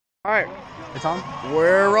All right, It's on?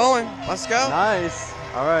 we're rolling. Let's go. Nice.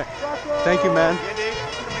 All right. Thank you, man. Yeah, dude.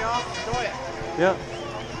 Thanks for coming off. Enjoy it. Yep.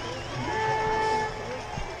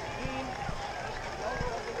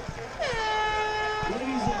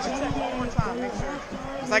 Check one more time. Make sure.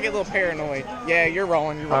 Cause I get a little paranoid. Yeah, you're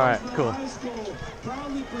rolling. You're rolling. All right, cool.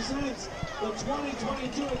 Proudly presents the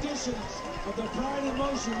 2022 edition of the Pride in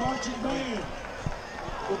Motion Marching Band.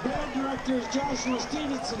 The band director is Joshua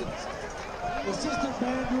Stevenson. Assistant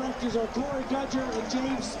band directors are Corey Gudger and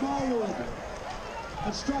James Smallwood.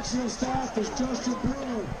 Instructional staff is Justin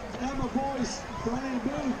Brewer, Emma Boyce, Brian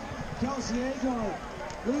Booth, Kelsey Agar,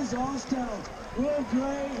 Liz Ostel, Will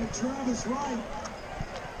Gray, and Travis Wright.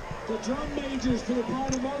 The drum majors for the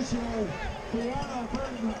Pride in Motion are Brianna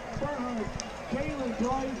Bernhardt, Kaylin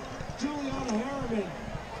Bright, Juliana Harriman.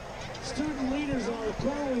 Student leaders are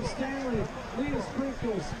Chloe Stanley, Leah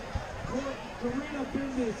Sprinkles, Karina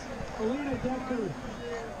Bindis, Alina Decker,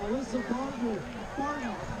 Alyssa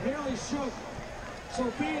Martin, Haley Shook,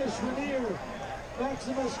 Sophia Schreinier,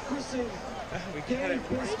 Maximus Chrising, Danny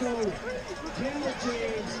Bisco, Taylor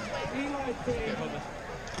James, Eli Fink,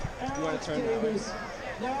 Alex Davis,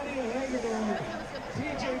 Nadia Hagedorn,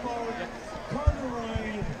 TJ Martin, Carter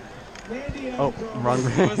Ryan, Mandy Abercrombie, wrong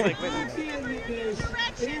way. Ian Mendes,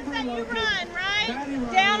 Directions that you London, run, right? Maddie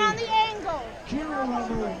Riley, Down on the angle. Kira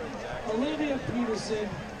Lumber, Olivia Peterson,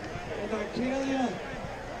 and Arcadia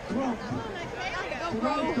Crump.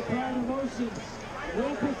 Tonight, the Pride in Motion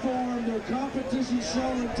will perform their competition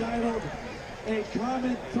show entitled A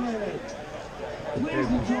Common Thread. Please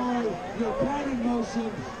enjoy your Pride in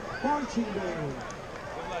Motion marching band.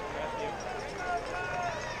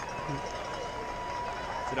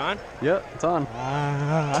 Is it on? Yep, it's on.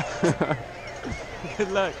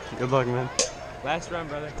 Good luck. Good luck, man. Last run,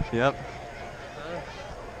 brother. Yep.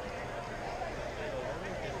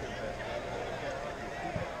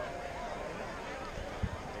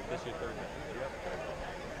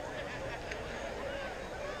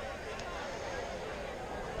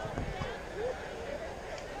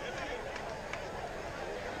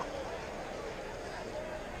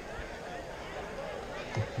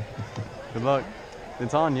 Good luck.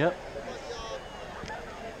 It's on, yep.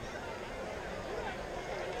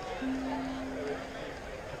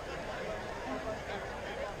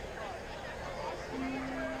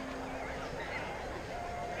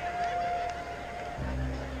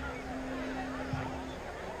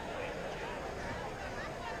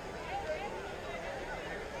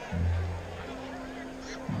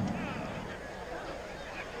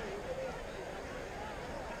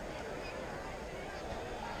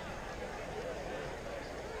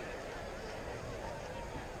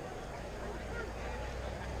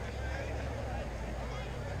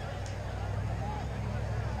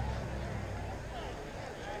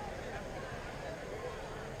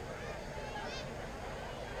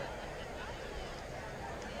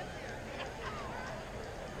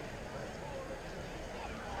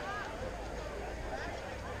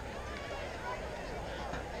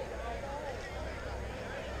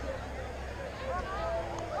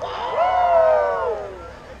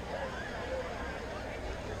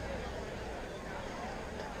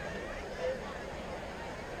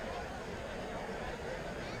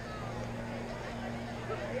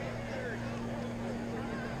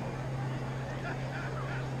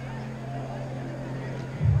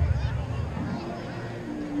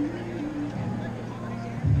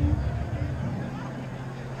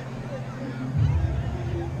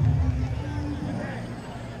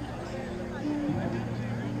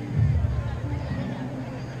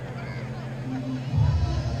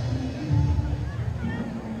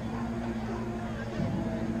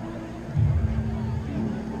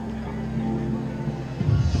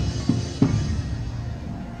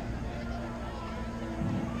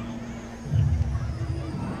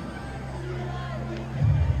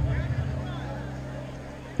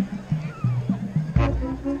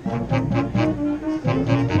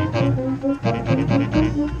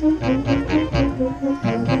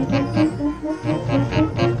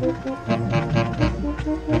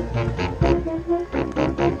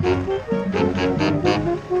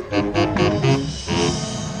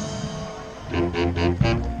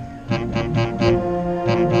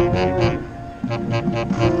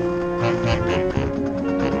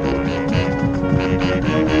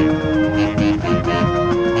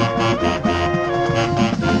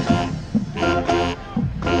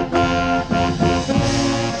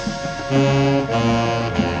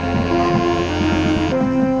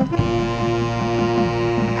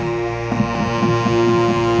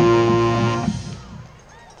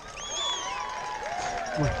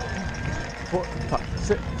 Four, five,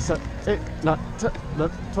 six, seven. 8, 9, 10,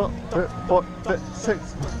 11, 12, 13, 14, 15,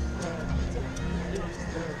 16.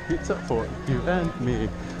 Pizza for you and me.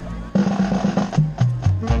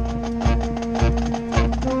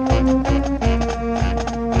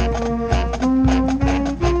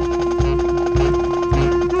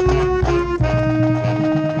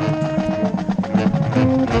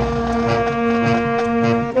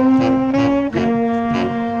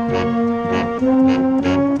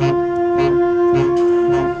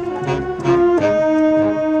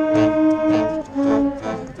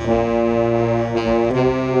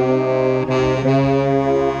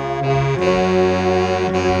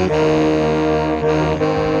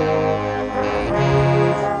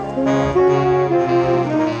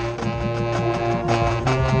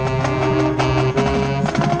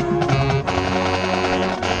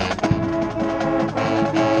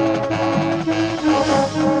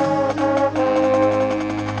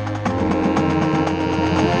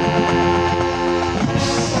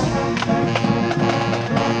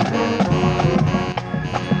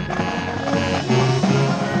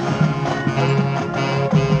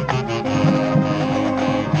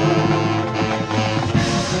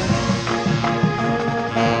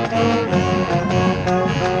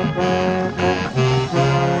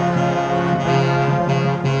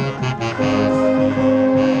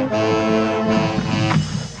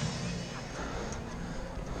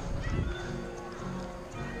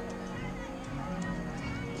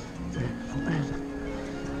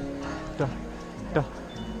 Da, da.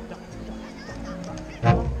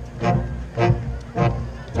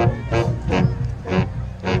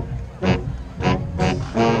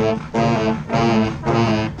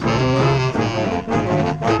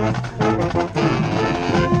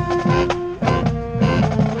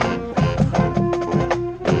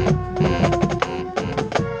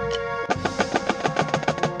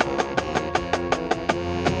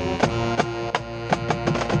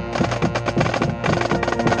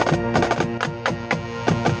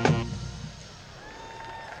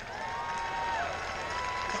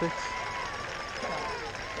 Six.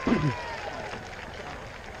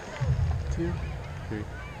 2, 3,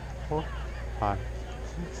 4, 5,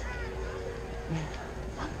 6, 8.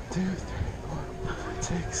 1, 2, 3, 4,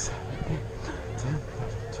 6, 7, 8, 10,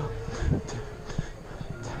 11, 12, 13,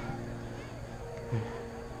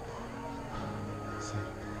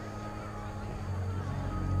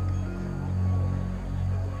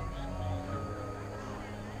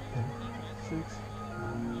 6,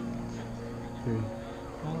 3,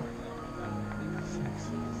 4,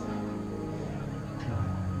 6,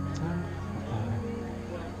 9, 10, 11.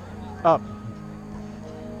 Up.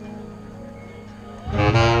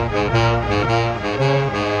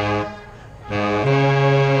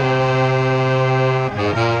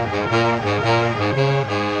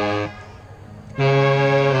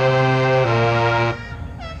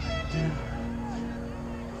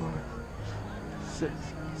 Six,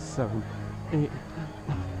 7, 8,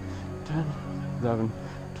 10, 11,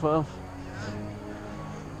 12.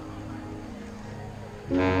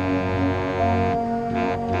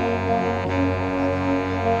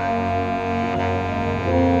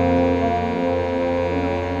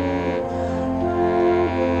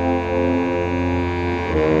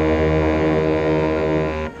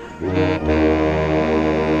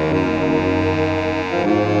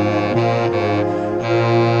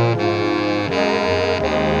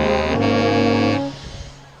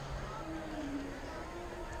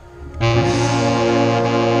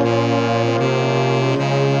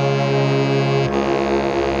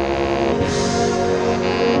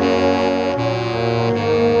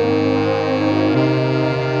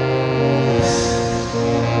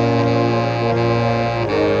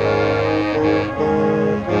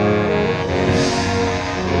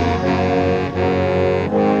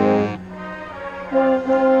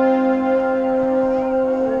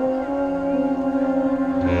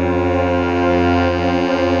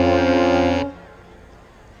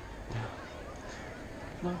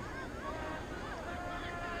 No.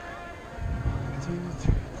 2,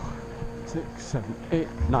 3, 4, 6, 7, 8,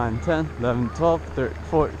 9, 10, 11, 12, 13,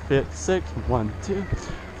 14, 15, 16, 1, 2,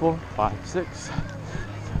 4, 5, 6,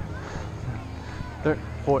 13,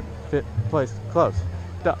 14, 15, place, close.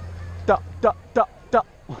 Da, da, da, da, da.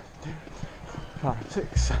 1, 2, 4, 5,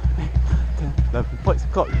 6, 7, 8, 10, 11, place,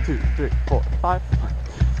 close. 2, 3, 4, 5, 1,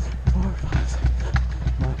 4, 5, 6,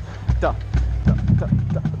 1, da, da, da,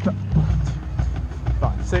 da, da.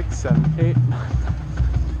 5, 6, 7, 8, 9,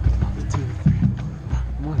 1, 2, 3,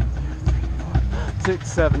 1, 2, 3, 4, 6,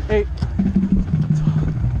 7, 8,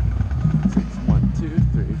 6, 1, 2,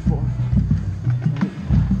 3, 4, 8,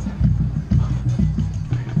 10,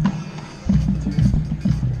 2,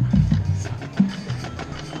 3,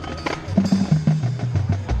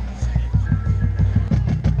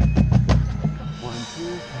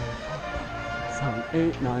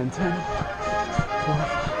 8, 9, 10. 4,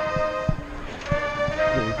 5.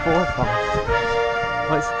 3, 4, 5.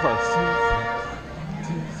 Place close. 2, 3.